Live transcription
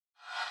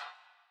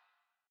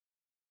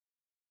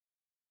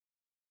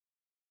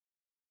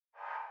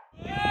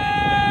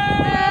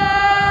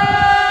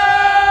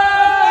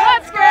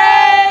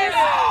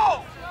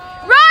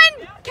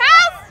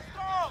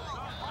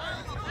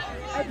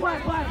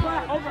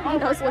He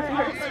knows what he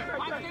hurts.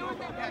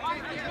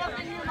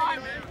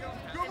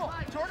 Google,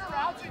 turn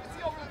around so you can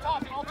see over the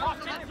top. I'll talk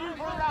to you. Turn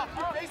around.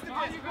 Face the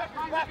pitch.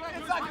 Back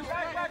inside.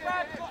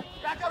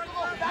 Back up,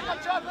 Google. Back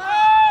up, Chuck.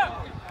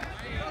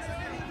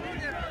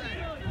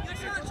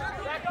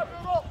 Back up,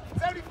 Google.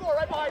 74,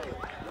 right behind you.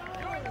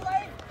 Join the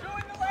lane.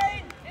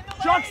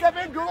 Chuck, step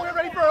in. Google, get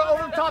ready for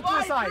over the top to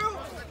the side.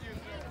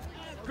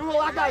 Google,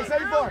 that guy,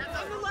 74.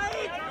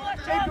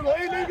 Hey, Google,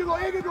 in,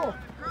 Google.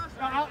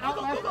 Out,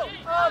 left. Seal.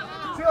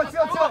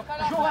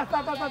 Google, left,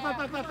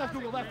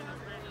 Google, left.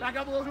 Back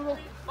up a little, Google.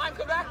 Mine,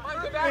 go back.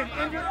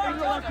 In your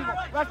left, Google.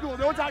 Left, Google.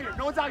 No one's out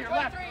here.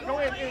 Left. Go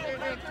in.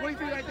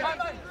 23 right there.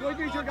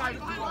 23 is your guy.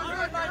 Google,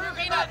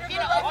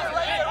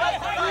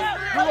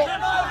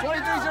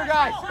 23 is your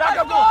guy. Back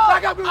up,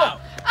 Google.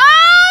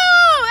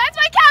 Oh, that's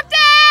my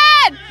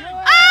captain!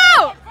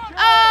 Oh!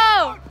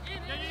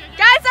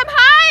 Guys, I'm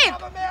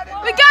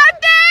hyped! We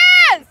got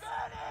this!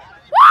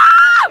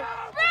 Woo!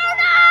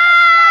 Bruno!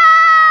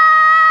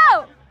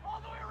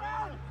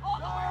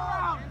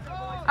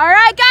 All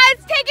right,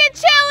 guys, take it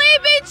chilly,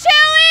 be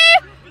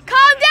chilly.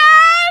 Calm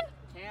down.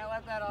 Can't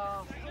let that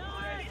off.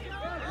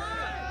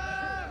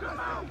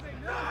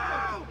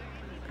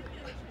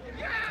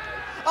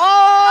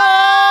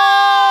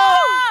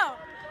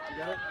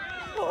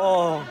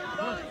 Oh,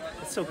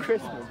 it's so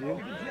crisp, dude.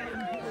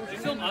 Did you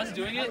film us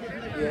doing it?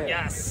 Yeah.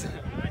 Yes.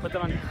 Put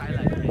them on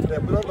highlight.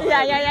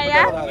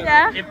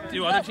 Yeah.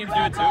 Do other teams do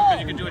it too? Because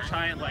you can do a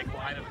giant like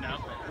line of no.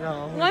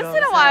 No. Once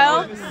in a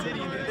while.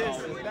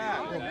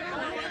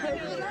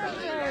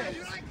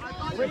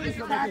 Raise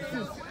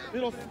taxes.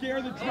 It'll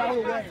scare the drought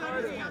away.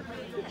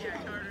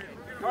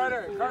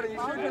 Carter, you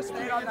should have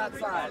stayed on that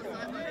side.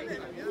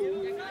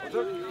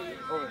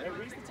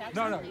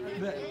 No.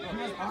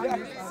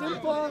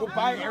 Simple. We'll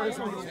buy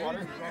Arizona's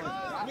water.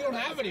 We don't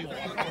have any.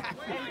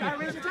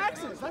 Raise your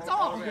taxes. That's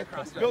all.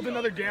 Build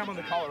another dam on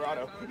the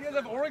Colorado. You guys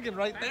have Oregon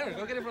right there.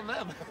 Go get it from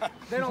them.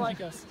 They don't like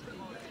us.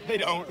 They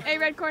don't. Hey,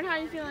 Redcorn, how are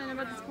you feeling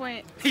about this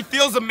point? He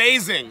feels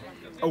amazing.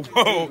 Oh,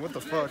 whoa. What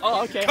the fuck?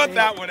 Oh, okay. Cut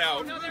that one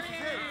out.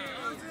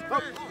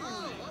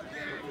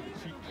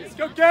 Let's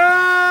go,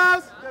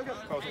 Gas!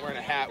 If I was wearing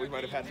a hat, we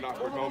might have had an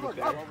awkward moment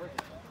there.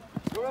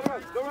 Go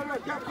right.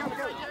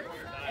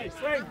 Hey,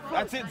 swing.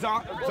 That's it,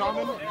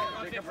 Zombin.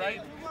 Take it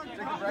right.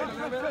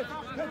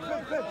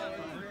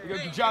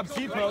 Good job,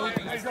 Tipo.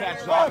 Nice catch,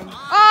 Zombin.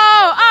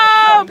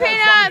 Oh,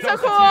 Peanut, so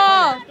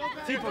cool.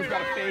 Tipo's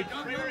got a fake.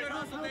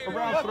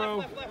 Around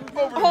throw.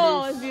 Over to Oh,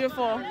 Moose. it's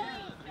beautiful.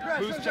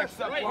 Moose checks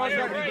up, nobody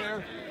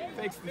there.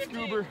 Fakes the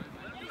scoober.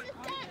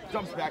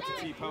 Jumps back to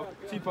Tipo.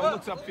 Tipo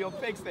looks upfield,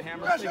 fakes the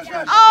hammer.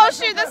 Oh,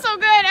 shoot, that's so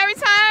good every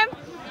time.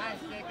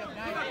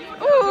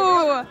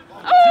 Ooh.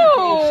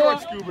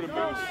 Short scuba to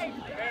Moose.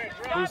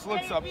 Moose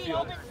looks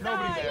upfield.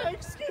 Nobody there.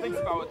 Thinks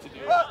about what to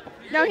do.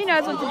 No, he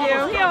knows what to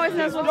do. He always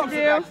knows what to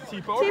do.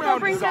 Tipo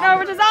brings it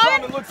over to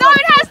Zombin.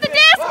 Zombin has the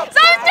disc.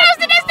 Zombin throws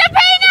the disc to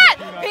Peanut.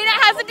 Peanut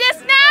has the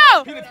disc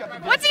now.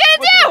 What's he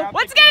gonna do?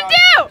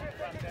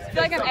 I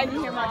feel like I'm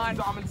egging him on.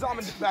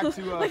 Zombin back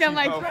to Like I'm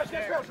like.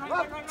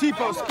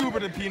 Tipo scuba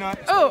to Peanut.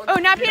 Oh,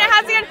 now Peanut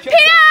has it again.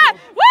 Peanut!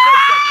 Woo!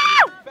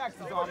 Back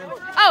to Zombin.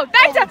 Oh,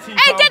 back to.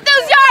 Hey, get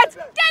those yards!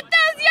 Get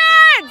those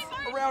yards!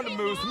 Around to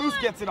Moose. Moose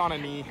gets it on a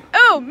knee.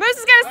 Oh, Moose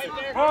is gonna.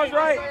 Pause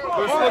right.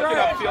 Moose looking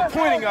upfield,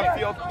 pointing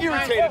upfield,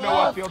 irritated, no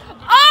upfield.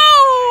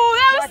 Oh,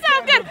 that was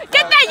so good.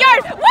 Get that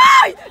yard.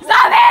 Woo!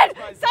 Zombin!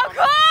 So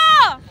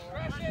cool!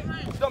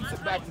 Dumps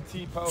it back to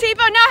Tipo.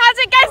 Tipo now has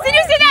it, guys. Did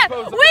you see that?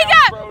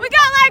 We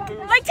got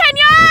like 10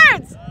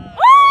 yards.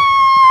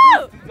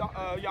 Woo!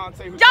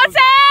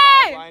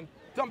 Yonsei!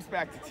 Dumps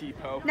back to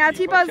Tipo. Now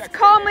Tipo's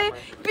calmly.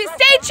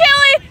 Stay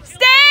chilly.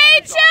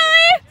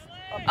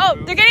 Oh,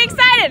 they're getting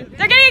excited.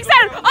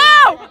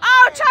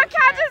 Oh, Chuck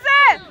catches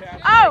it.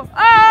 Oh.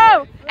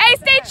 Hey,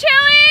 stay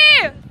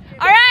chilly.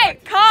 All right,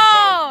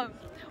 calm.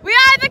 We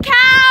are the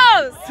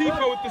cows.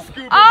 Tipo with the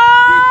scuba.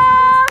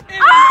 Oh.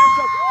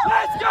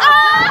 Let's go.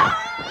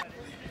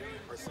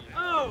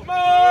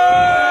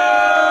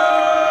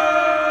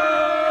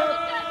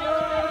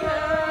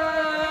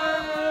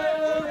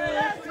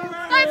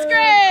 Let's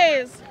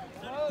graze.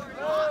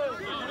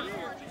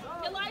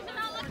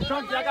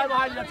 Chuck, that guy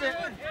behind you, that's it.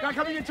 Guy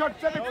coming in, Chuck,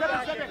 7. No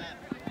back in.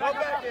 Guy on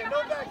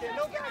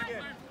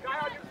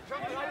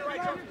your right,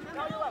 Chuck.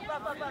 Now your left.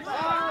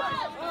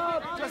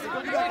 Justin,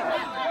 go get that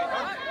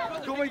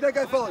guy. Go make that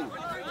guy follow you.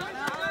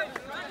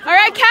 All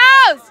right,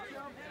 cows.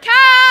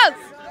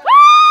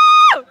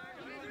 Woo!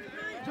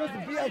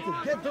 Justin, be active.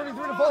 Get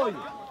 33 to follow you.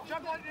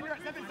 Jump on in your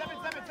 7. Go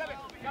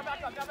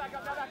back up.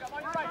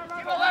 On your right.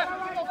 Keep it left.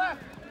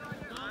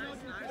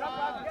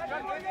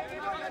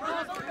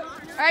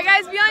 All right,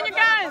 guys, be on your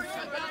guys.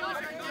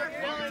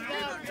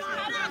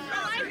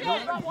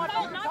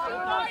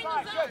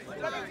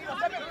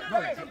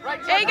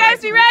 Hey,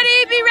 guys, be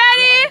ready.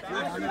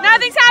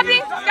 Nothing's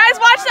happening. Guys,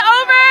 watch the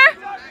over.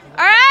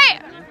 All right.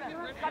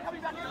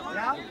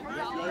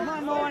 Come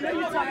on, Mo, I know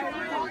you're tired.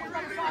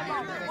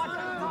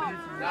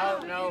 No.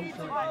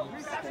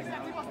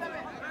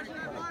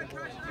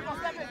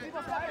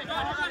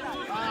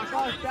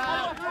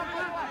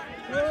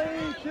 Really?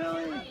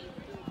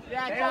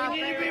 Yeah, we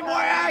need to be more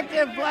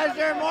active,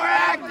 Pleasure, more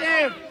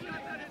active.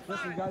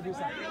 Listen, we gotta do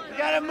something. We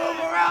gotta move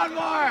around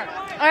more.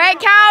 All right,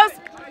 cows.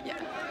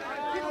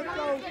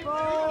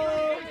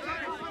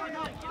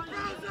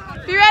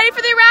 Be ready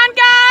for the round,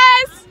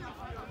 guys.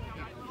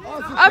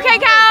 Okay,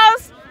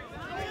 cows.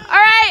 All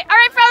right,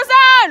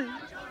 Frozone.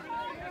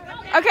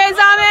 Okay,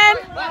 Zaman.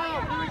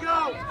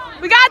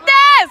 We got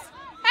this.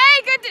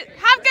 Hey,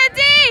 have good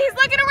D. He's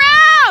looking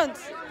around.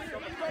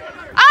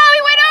 Oh,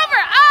 he went over.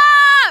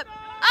 Up,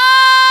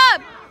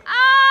 up,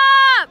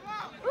 up.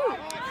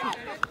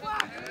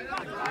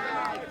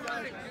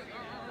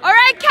 All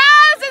right,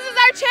 cows. This is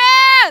our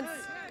chance.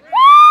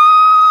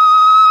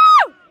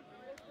 Woo!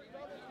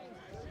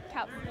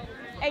 Cow.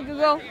 Hey,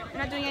 Google. You're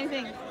not doing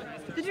anything.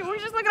 Were you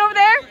just looking over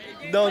there?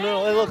 No.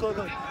 Hey, look.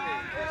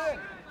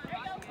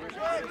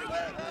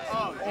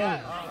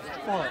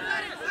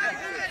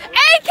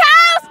 Hey,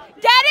 cows!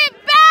 Get it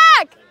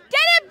back!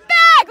 Get it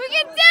back! We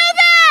can do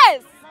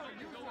this!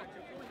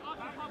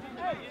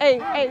 Hey,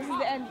 this is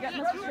the end. You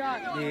must be strong.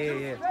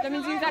 Yeah. That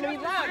means you gotta be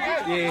loud.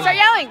 Yeah. Start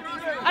yelling.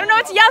 I don't know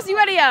what to yell, so you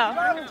gotta yell.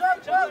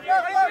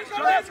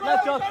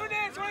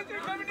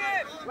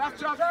 Left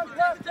Chuck.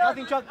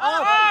 Nothing, Chuck.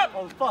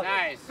 Oh, fuck.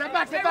 Nice. Step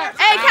back.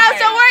 Hey, cows,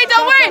 don't worry.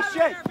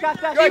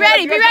 Be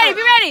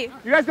ready.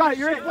 You guys got it.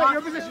 You're in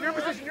position.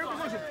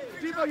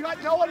 Devo, you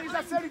got no one. He's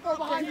got 74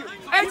 behind you.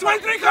 Hey,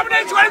 23 coming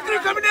in.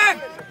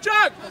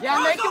 Chuck. Yeah,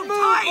 make him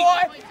move,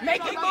 boy.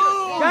 Make him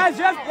move. Guys,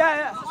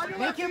 yeah.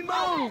 Make him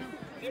move.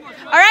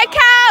 All right,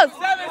 cows.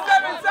 7.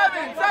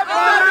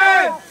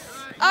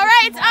 All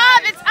right, it's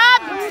up.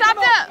 Stop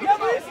the.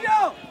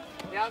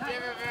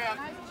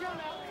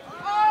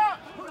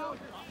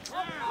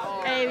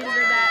 Hey, we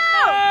deserve that.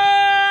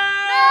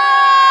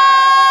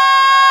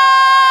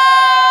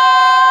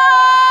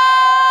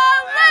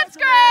 Let's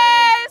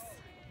Grace.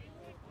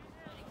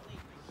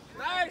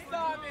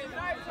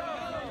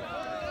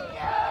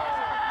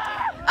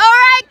 All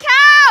right,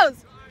 cows.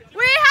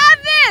 We have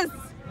this.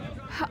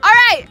 All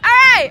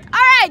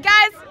right,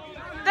 guys.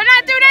 They're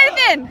not doing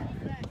anything.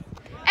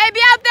 Hey,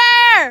 be out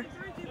there.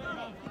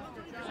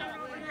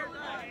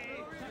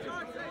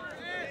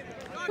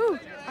 Whew,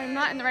 I'm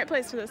not in the right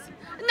place for this.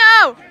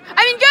 No,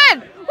 I mean good.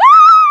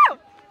 Woo!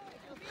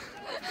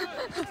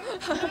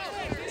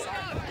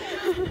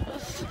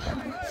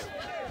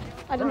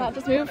 I did not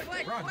just move.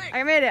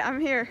 I made it. I'm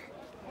here.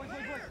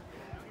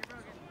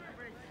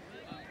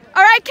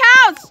 All right,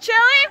 cows.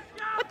 Chili.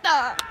 What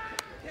the?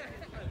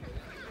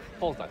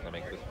 Pole's not gonna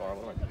make it this far.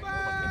 What?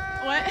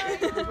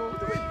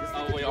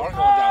 Oh, we are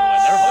going down the way.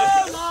 Never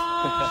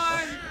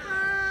mind.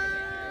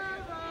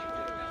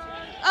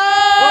 Oh,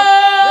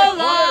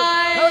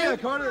 line. Hell yeah,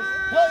 Carter.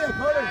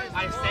 I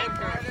stand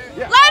corrected.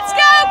 Let's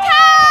go,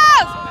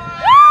 cows!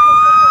 Woo!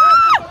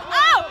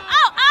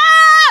 Oh,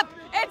 up!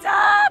 It's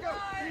up!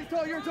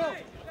 You're tall.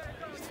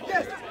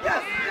 Yes.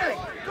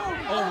 Go.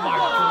 Oh my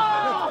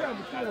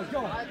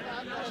Go.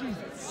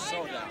 So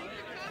down.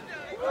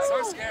 So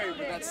scary,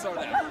 but that's so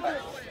down.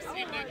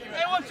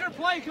 Hey, what's your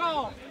play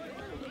call?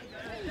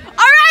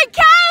 All right,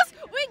 cows!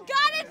 We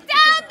got it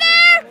down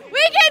there!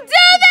 We can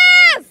do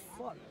this!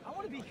 I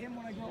want to be him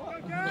when I grow up.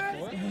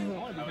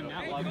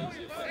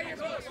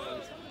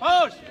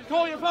 Post!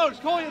 Call your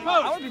post! I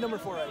want to be number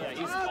 4 right now.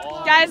 He's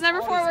tall. Guys,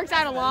 number 4 works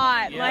out a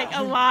lot. Yeah. Like,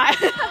 a lot.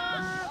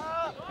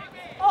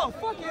 Oh,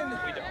 fucking.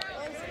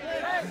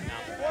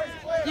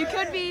 You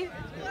could be.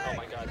 Oh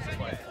my god, this is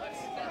why.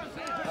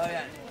 Oh,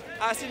 yeah.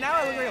 See, now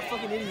I look like a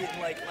fucking idiot in,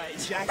 like, my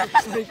jacket.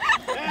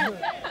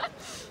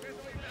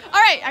 All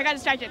right, I got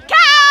distracted.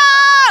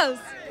 Cows!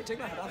 Take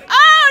my head off.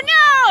 Oh,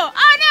 no!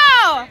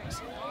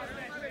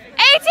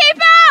 Hey,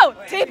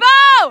 Tipo!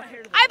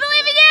 I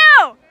believe in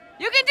you!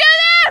 You can do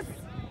this!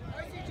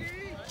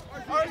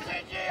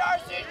 RCG!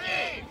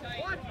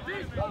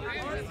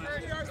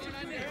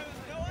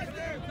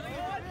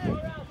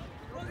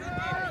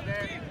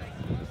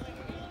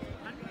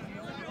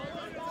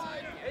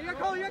 Hey, you're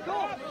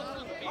cool.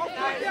 Oh,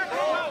 fuck yeah,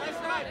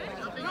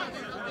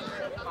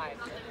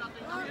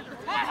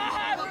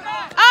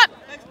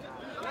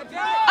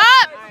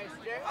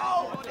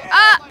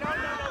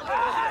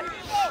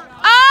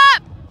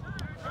 Up!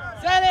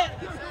 Set it.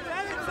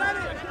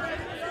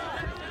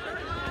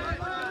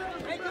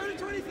 Hey, go to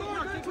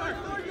 24.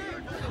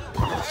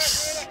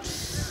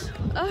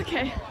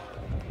 Okay.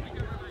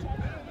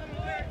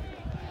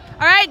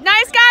 All right,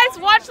 nice guys.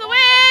 Watch the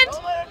wind.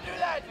 Don't let him do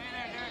that!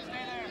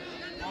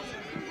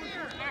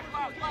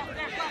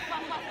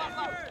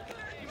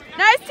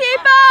 Nice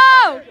Tipo.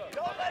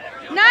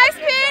 Nice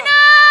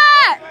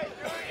Peanut.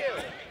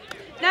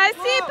 Nice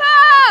Tipo.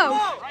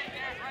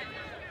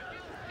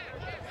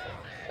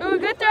 Ooh,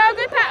 good throw,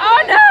 good pass.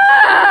 Oh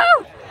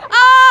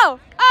no!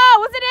 Oh,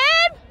 was it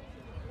in?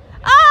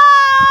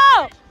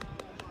 Oh!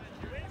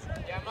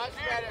 Yeah, much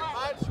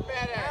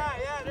better.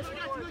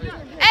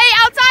 Hey,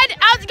 outside,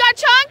 you got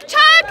Chunk.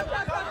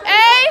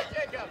 Hey.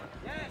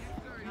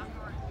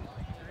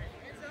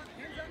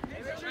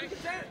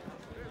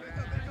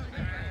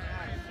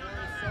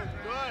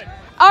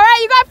 All right,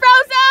 you got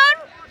Frozone.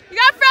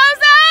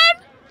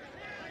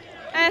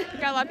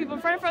 lot of people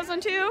in front of us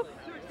on 2.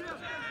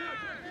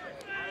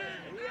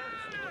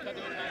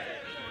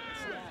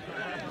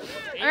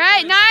 All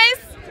right,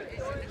 nice.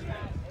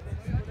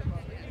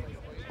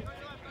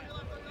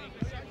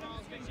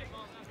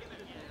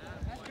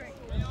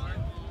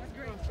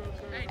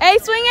 Hey,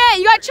 swing it.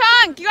 You got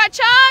chunk. You got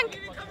chunk.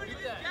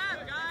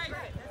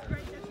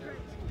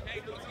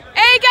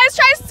 Hey, guys,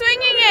 try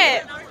swinging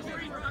it.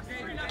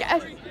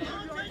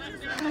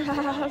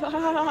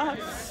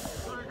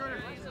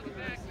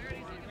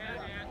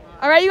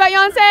 All right, you got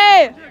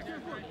Yonsei.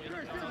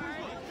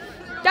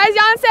 Guys,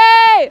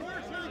 Yonsei.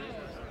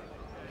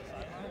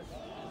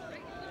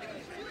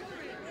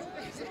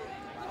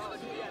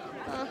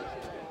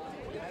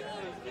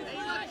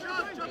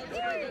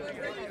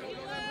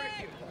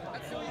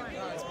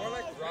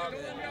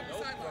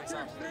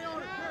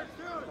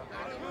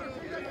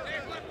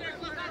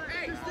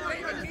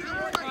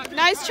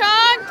 Nice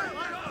chunk.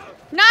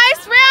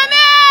 Nice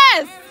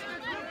Ramis.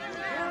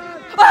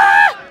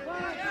 Ah!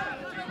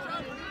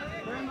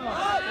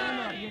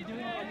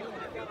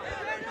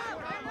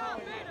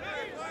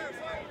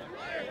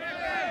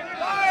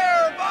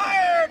 Fire!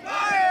 Fire!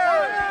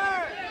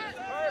 Fire!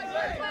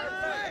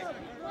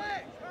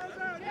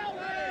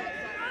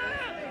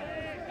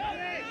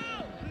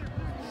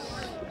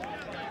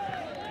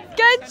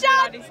 Good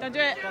job. Don't do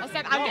it.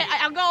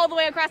 I'll go all the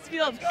way across the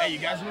field. Hey, you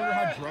guys remember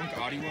how drunk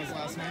Audie was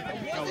last night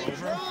that we fell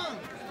over?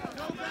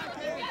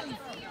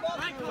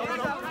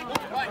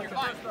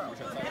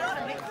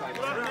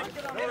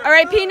 All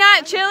right,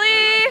 Peanut,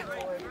 Chili.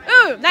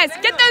 Ooh, nice.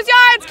 Get those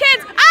yards,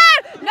 kids.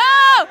 Ah,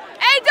 no.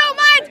 Hey, don't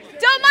mind.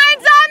 Don't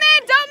mind,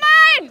 Zaman. Don't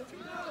mind.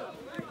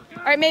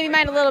 All right, maybe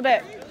mind a little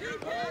bit.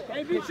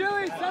 Hey, B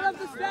Chili, set up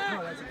the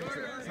stack.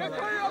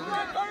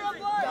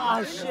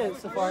 Oh shit,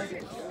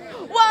 Safari.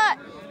 What?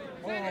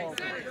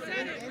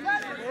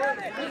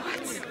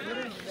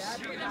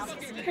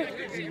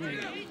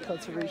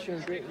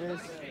 Conservation,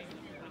 greatness.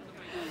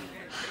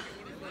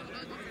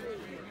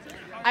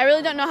 I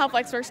really don't know how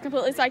flex works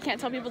completely, so I can't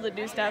tell people to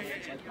do stuff.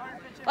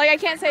 Like, I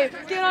can't say,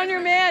 get on your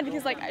man,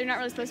 because, like, you're not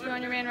really supposed to be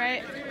on your man,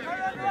 right?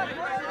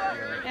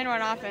 And we're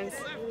on offense.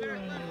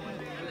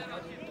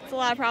 It's a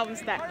lot of problems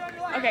with that.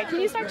 Okay, can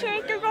you start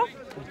cheering, Google?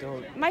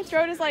 Don't. My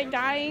throat is, like,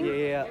 dying.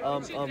 Yeah.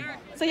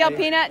 So yell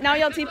Peanut, now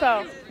yell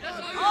Tipo.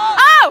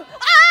 Oh!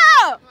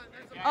 Oh!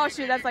 Oh,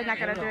 shoot, that's, like, not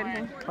going to do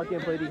anything. Huck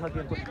and play D, huck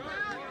and play.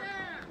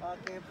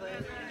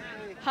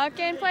 Huck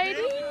and play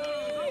D.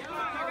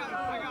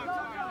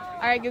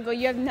 All right, Google,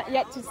 you have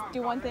yet to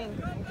do one thing.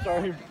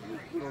 Sorry.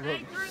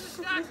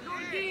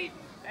 Hey,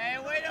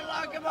 way to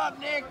lock him up,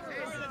 Nick.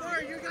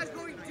 Hey, you guys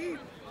going deep.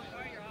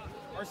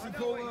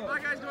 My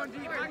guy's going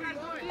deep.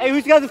 Hey,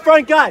 who's got the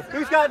front guy?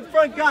 Who's got the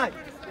front guy?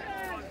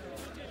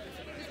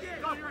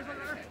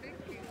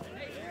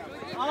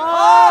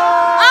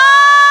 Oh!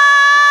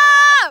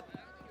 Up!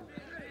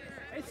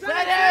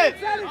 Set it!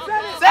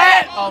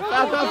 Set! Oh,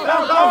 foul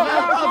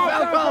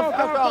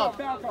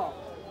call.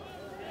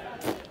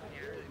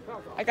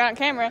 I got on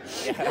camera.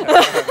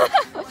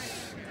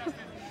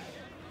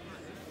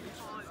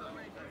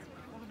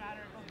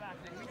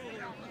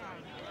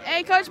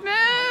 Hey, Coach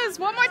Moose,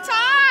 one more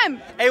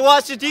time. Hey,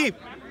 watch the deep.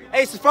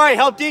 Hey, Safari,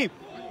 help deep.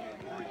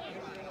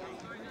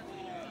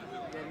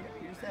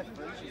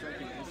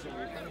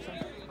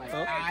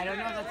 I don't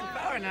know if that's a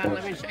foul or not.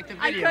 Let me check the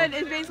video. I could.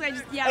 It's basically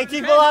just, yeah. Hey,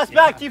 keep the last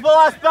back. Keep the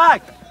last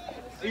back.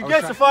 You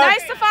good, Safari?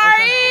 Nice,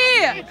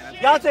 Safari.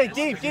 Yonsei,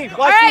 deep. Watch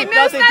All right, deep.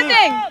 Moose, Yonsei, nothing.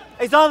 deep.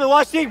 Hey, Zombie,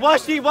 watch deep.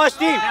 Nice,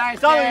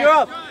 Zombie, man. you're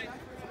up.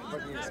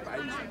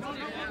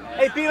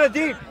 Hey, Peanut,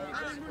 deep.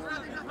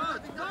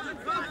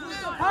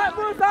 Hot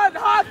boots on,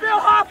 hot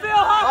field.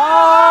 Oh!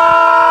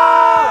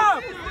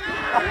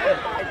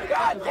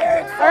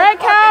 All right,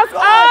 Cass,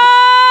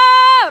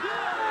 up.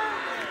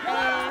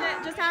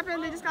 It just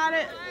happened. They just got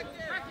it.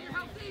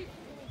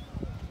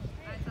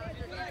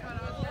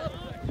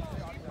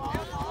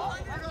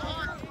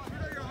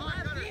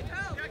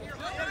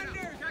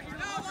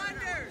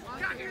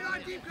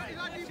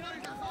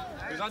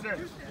 He's under. All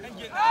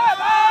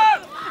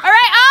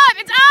right, up.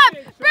 It's up.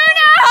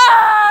 Bruno.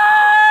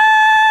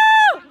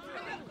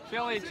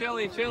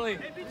 Chili.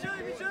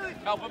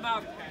 Help him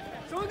out.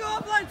 Someone go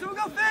offline, someone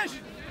go fish.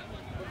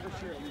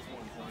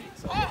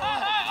 Up.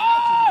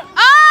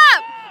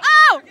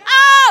 Oh.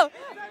 Oh.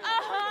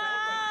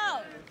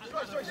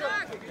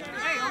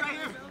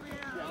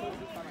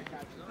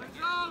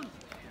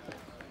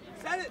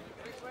 Set it.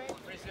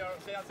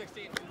 Stay on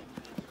 16.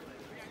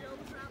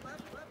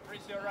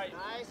 Mauricio right.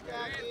 Nice,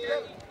 Jackie.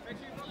 Make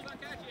sure your phone's not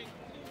catching.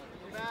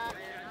 Back.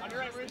 On your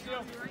right,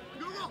 Mauricio.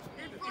 Google,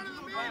 in front of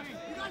the man.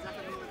 You guys have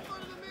to move in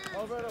front of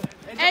the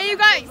man. Hey, you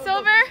got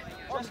Silver.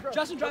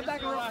 Justin, drop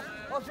back and roll.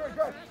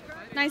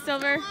 Nice,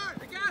 Silver. All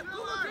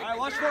right,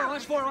 watch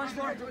four.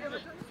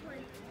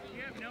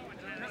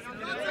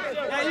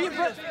 Yeah, you can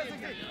put.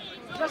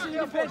 Justin, you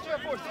can pitch.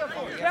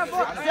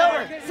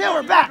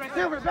 Silver back.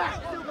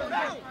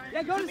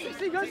 Yeah, go to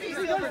 60,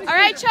 All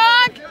right,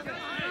 Chunk.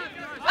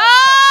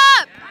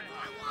 Up.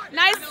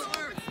 Nice.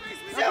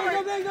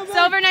 Go big.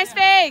 Silver, nice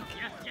fake.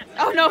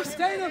 Oh no.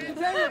 Contain him,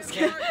 contain him.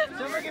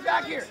 Silver, get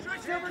back here.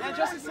 Silver, yeah,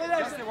 Justin, stay there.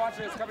 Justin, watch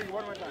it. It's coming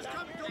one more time.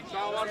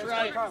 Sean, watch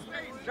right.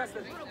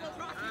 Justin.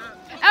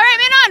 All right,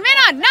 man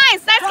on.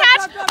 Nice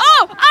catch.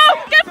 Oh,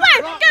 good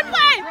play.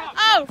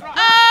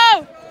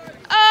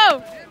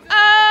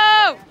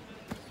 Oh.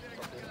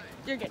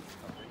 You're good.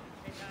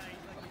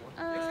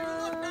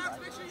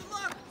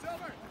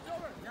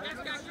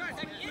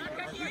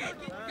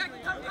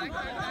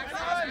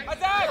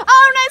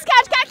 Oh, nice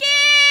catch,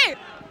 Kaki!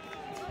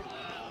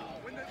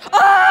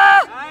 Oh!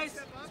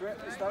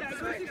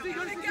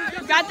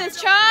 Got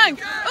this chunk.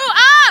 Ooh,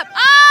 up!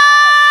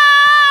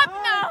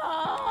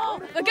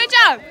 No! But good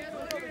job.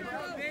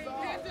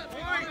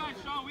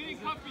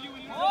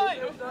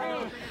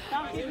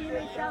 Talk to your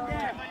teammates down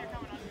there.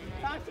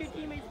 Talk to your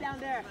teammates down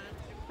there.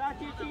 Talk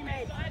to your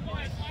teammates.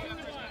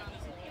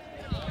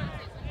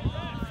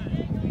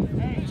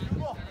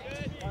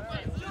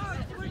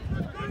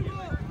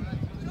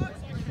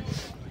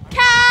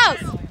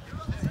 Cows!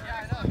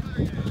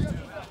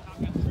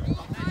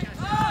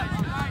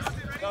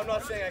 No, I'm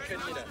not saying I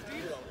couldn't eat it.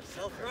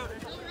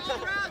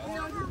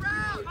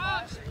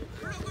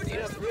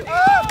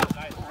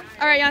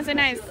 All right, Yonsei,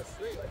 nice.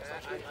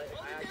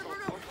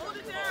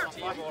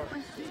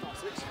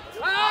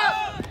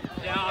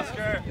 Yeah,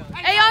 Oscar.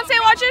 Hey, Yonsei,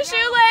 watch your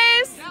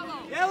shoelace.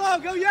 Yellow,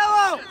 go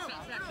yellow.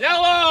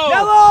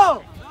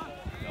 Yellow!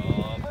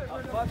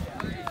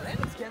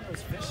 Landon's getting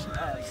those fish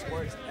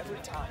scores every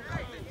time.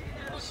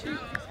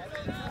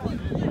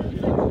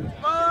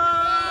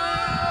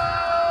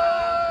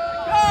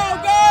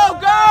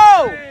 Go!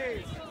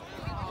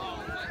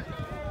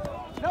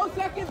 No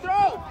second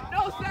throw.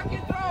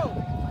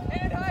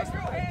 Hand high,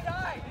 girl, hand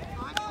high.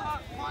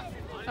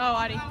 Oh,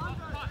 Adi.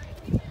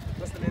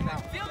 Justin in now.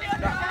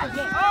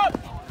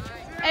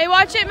 Hey,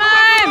 watch it,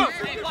 Mime.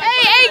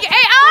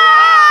 Hey,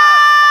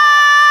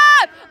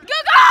 up! Go!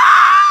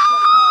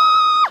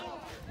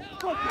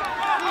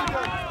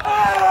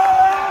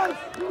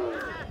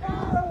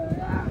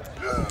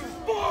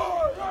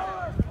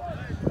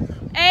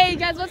 Hey,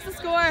 guys, what's the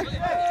score?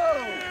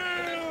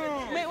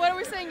 Wait, what are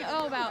we saying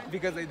about?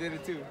 Because they did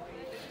it too.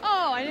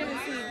 Oh, I didn't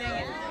see.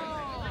 Dang it.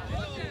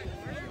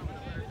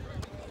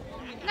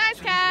 Nice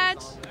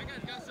catch.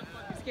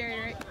 Scary,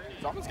 right?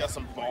 Zalman's got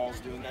some balls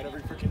doing that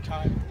every freaking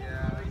time.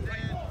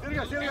 Here we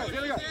go.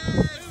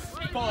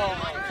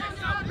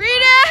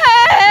 Read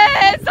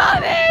it!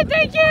 Solid!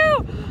 Thank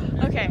you!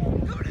 Okay.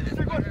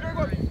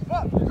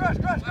 Crash.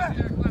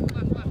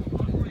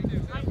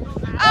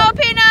 Oh,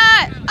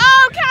 Peanut!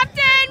 Oh,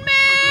 Captain,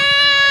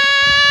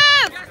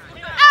 move!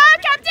 Oh,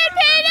 Captain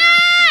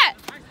Peanut!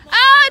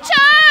 Oh,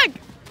 Chug!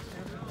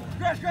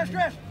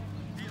 Crash.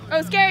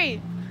 Oh,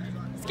 scary.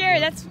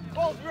 That's...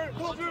 Cole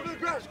through the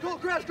crash. Cole,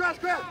 crash.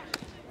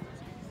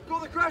 Cole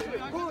the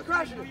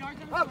crash in it.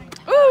 Up.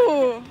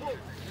 Ooh!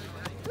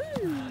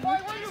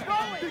 Where are you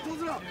going? Big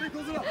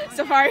close it up.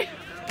 So far. All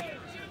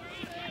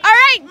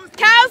right,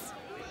 cows,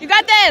 you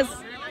got this.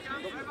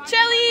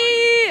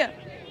 Chili.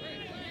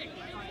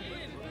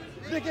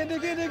 Dig in.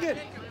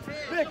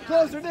 Nick,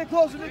 closer. Nick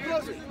closer. Nick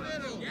goes to the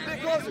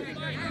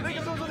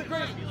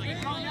crash.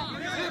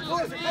 Nick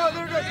closer. Oh,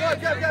 there we go.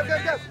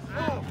 Gap.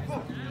 Oh.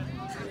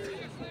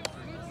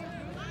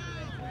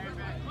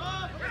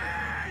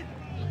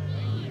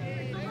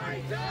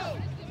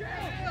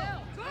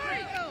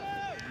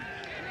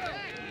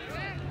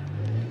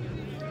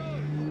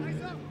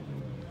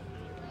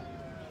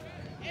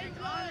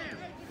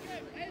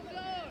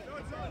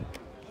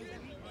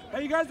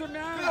 Hey, you guys are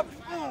now.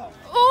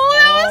 Oh,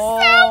 that was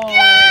so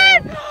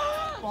good.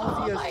 Oh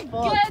my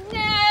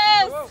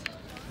goodness.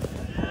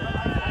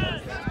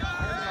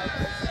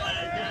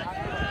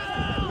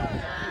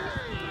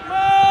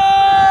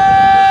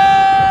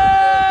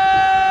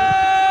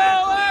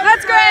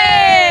 That's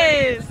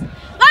great.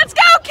 Let's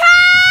go,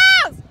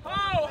 Cows. All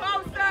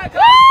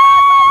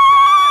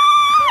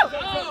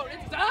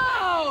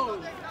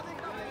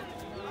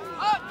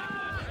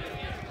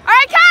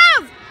right,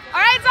 Cows. All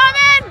right,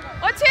 Zalman.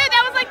 1-2.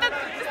 That was like the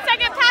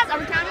second pass. Are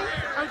we counting?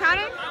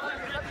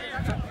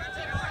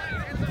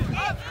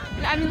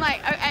 I mean, like,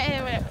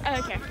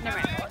 okay, never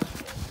mind.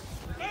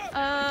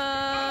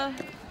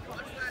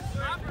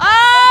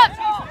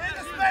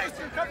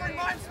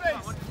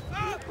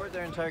 Scored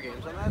their entire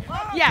games on that?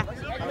 Yeah.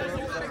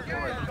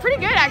 Pretty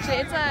good, actually.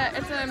 It's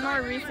a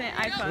more recent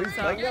iPhone,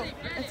 so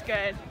it's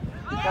good.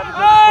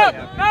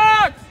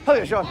 Oh,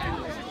 yeah, Sean.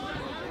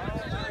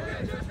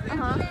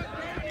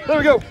 There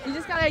we go. You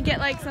just gotta get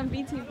like some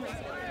B team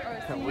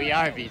person. We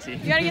are BT.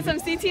 You gotta get some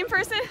C team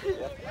person.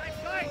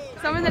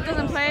 Someone that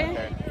doesn't play.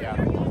 Okay, yeah.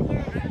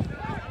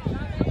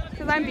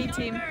 Cause I'm B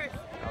team.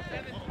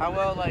 Okay. How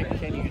well, like,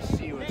 can you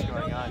see what's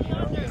going on? You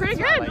know? Pretty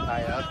It's good. not, like,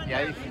 high up.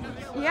 Yeah, you can.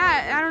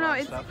 Yeah, I don't know.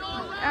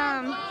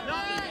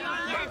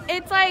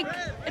 It's like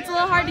it's a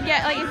little hard to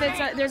get. Like if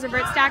there's a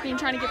vert stack and you're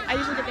trying to get. I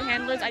usually get the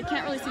handlers. I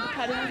can't really see the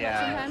cutting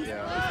sometimes.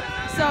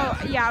 Yeah. So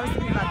yeah, I was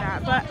thinking about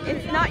that, but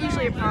it's not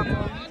usually a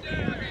problem.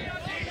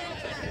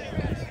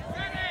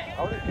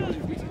 How many people do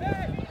you beat?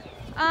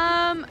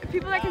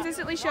 People that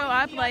consistently show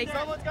up, like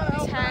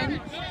 10.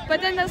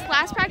 But then this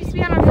last practice we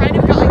had on Friday,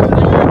 we got like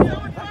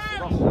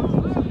 20.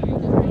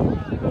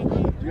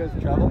 Do you guys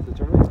travel to the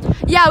tournament?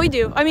 Yeah, we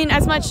do. I mean,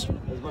 as much As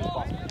much as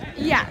possible.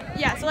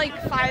 yeah. So like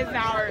 5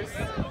 hours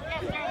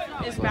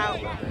is about.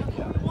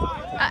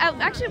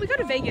 Actually, we go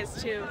to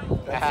Vegas too.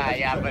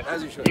 Yeah, but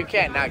you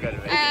can't not go to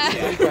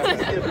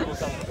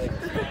Vegas.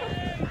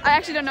 I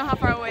actually don't know how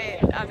far away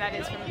that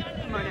is from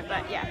Pomona,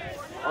 but yeah.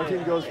 Our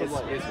team goes from It's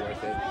like,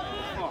 worth it.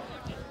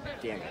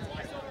 Damn it.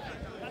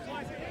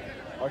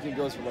 our team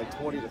goes from like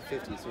 20 to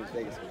 50 as soon as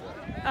Vegas goes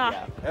up.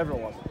 Yeah.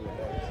 Everyone wants to do it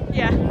there.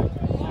 Yeah.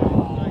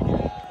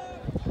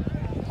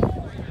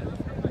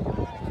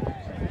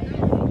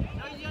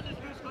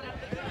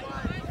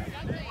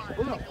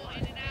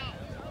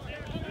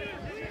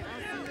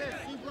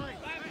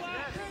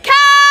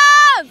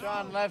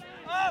 Sean left.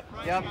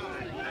 Yep.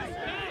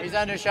 He's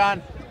under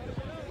Sean.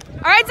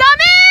 All right,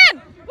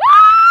 Zombie!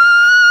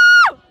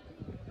 Woo!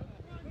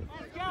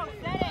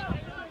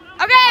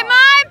 Okay,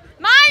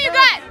 Mime,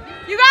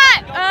 you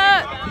got,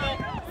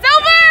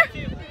 Silver!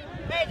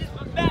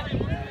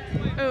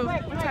 Ooh,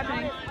 what's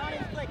happening?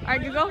 All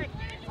right, Google.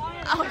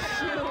 Oh,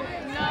 shoot,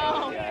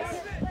 no.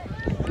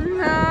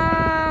 No.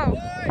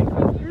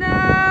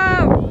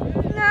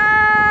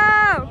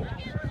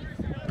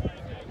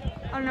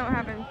 I don't know what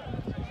happened.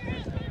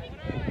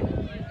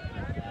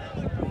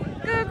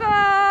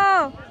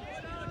 Google!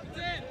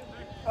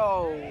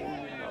 Oh,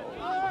 no.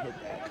 Hit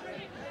that.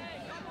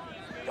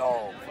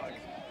 Oh, fuck.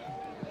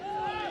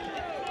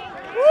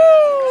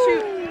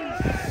 Shoot.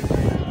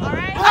 All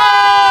right.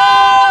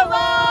 Oh,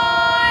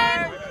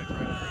 Lord!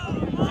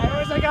 Hey,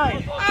 where's that guy?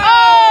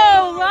 Oh,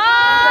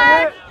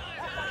 Lord!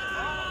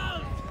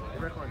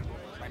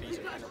 My knees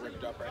are kind of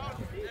ripped up right now.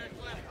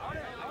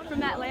 From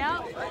that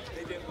layout?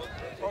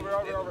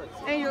 Over.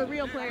 And you're a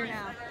real player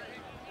now.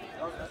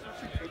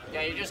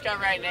 Yeah, you just got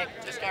right, Nick.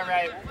 Just got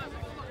right.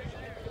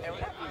 Hey, what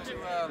happened to,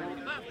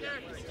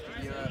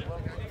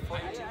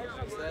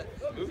 is that?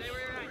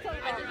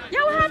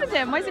 Yeah, what happened to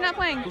him? Why is he not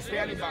playing? He's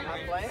standing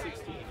behind Playing?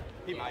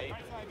 He might.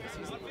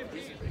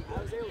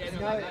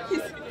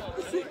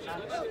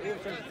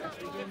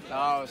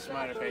 Oh,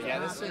 smart. Okay, yeah,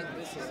 this is,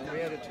 we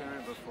had a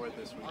tournament before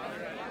this one.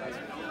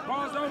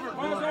 Ball's over.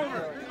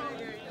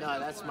 No,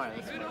 that's smart.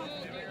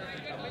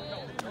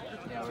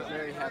 Yeah, we're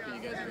very happy you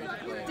guys are ready to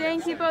play.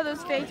 Dang, Kipo,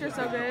 those fakes are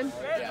so good.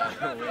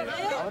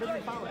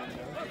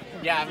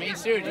 Yeah, me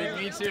too, dude,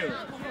 me too.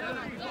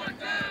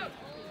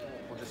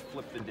 We'll just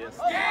flip the disc.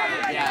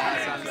 Yeah,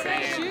 that's what I'm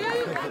saying.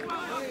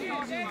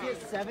 Shoot! You get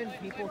 7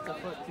 people to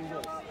flip 2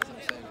 discs. That's what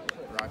I'm saying.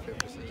 Rock,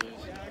 paper, scissors.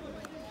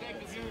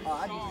 Oh,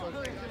 I'd be so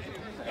good.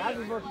 That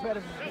would work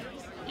better than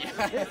this.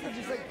 Yeah. This is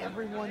just like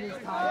everyone is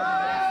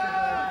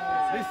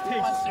tired. This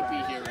wants to be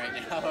here right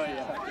now. Oh,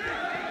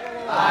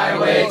 yeah. I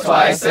weigh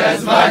twice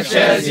as much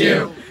as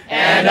you,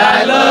 and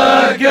I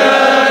look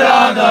good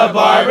on the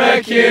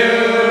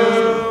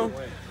barbecue.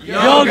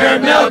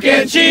 Yogurt, milk,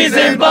 and cheese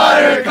and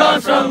butter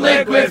comes from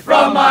liquid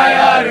from my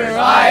udder.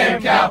 I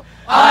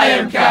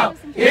am cow,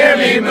 hear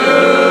me moo.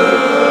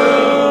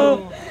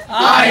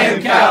 I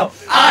am cow,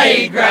 I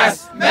eat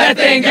grass,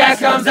 methane gas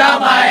comes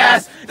out my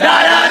ass.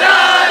 Da da